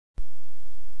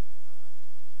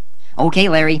Okay,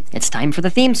 Larry, it's time for the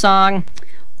theme song.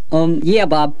 Yeah,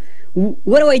 Bob.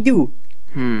 What do I do?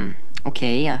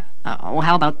 Okay, well,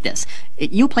 how about this?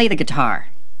 You play the guitar.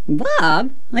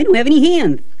 Bob, I don't have any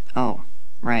hands. Oh,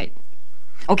 right.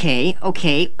 Okay,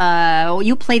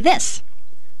 you play this.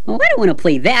 Oh, I don't want to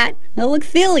play that. That looks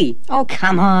silly. Oh,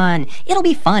 come on. It'll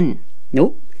be fun.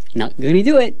 Nope, not gonna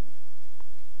do it.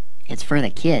 It's for the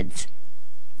kids.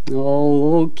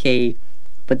 Oh, okay.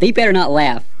 But they better not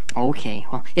laugh. Okay,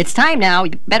 well, it's time now.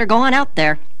 You better go on out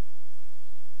there.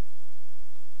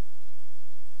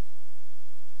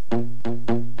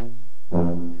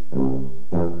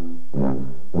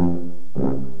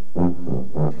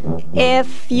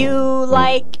 If you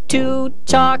like to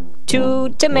talk to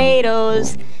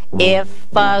tomatoes, if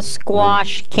a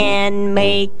squash can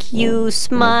make you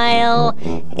smile,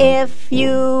 if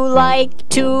you like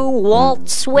to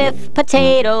waltz with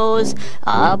potatoes,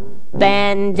 up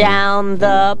and down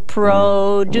the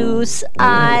produce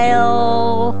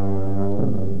aisle,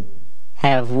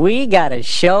 have we got a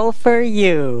show for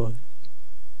you?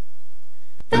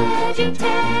 VeggieTales,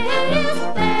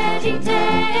 VeggieTales,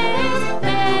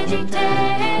 VeggieTales,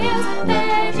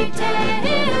 VeggieTales,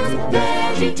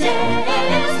 VeggieTales,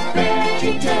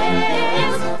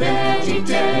 VeggieTales,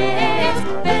 VeggieTales,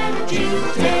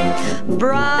 VeggieTales.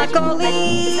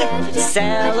 Broccoli,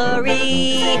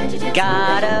 celery,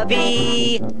 gotta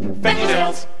be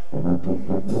VeggieTales.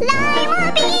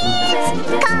 Lima beans,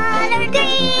 collard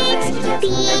greens,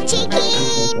 peachy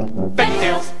keen,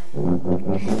 VeggieTales.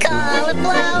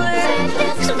 cauliflower,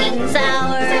 sweet and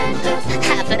sour,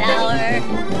 half an hour.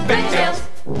 VeggieTales.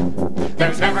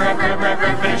 There's never ever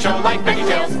been a show like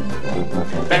VeggieTales.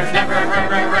 There's never ever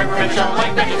been a show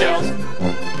like VeggieTales.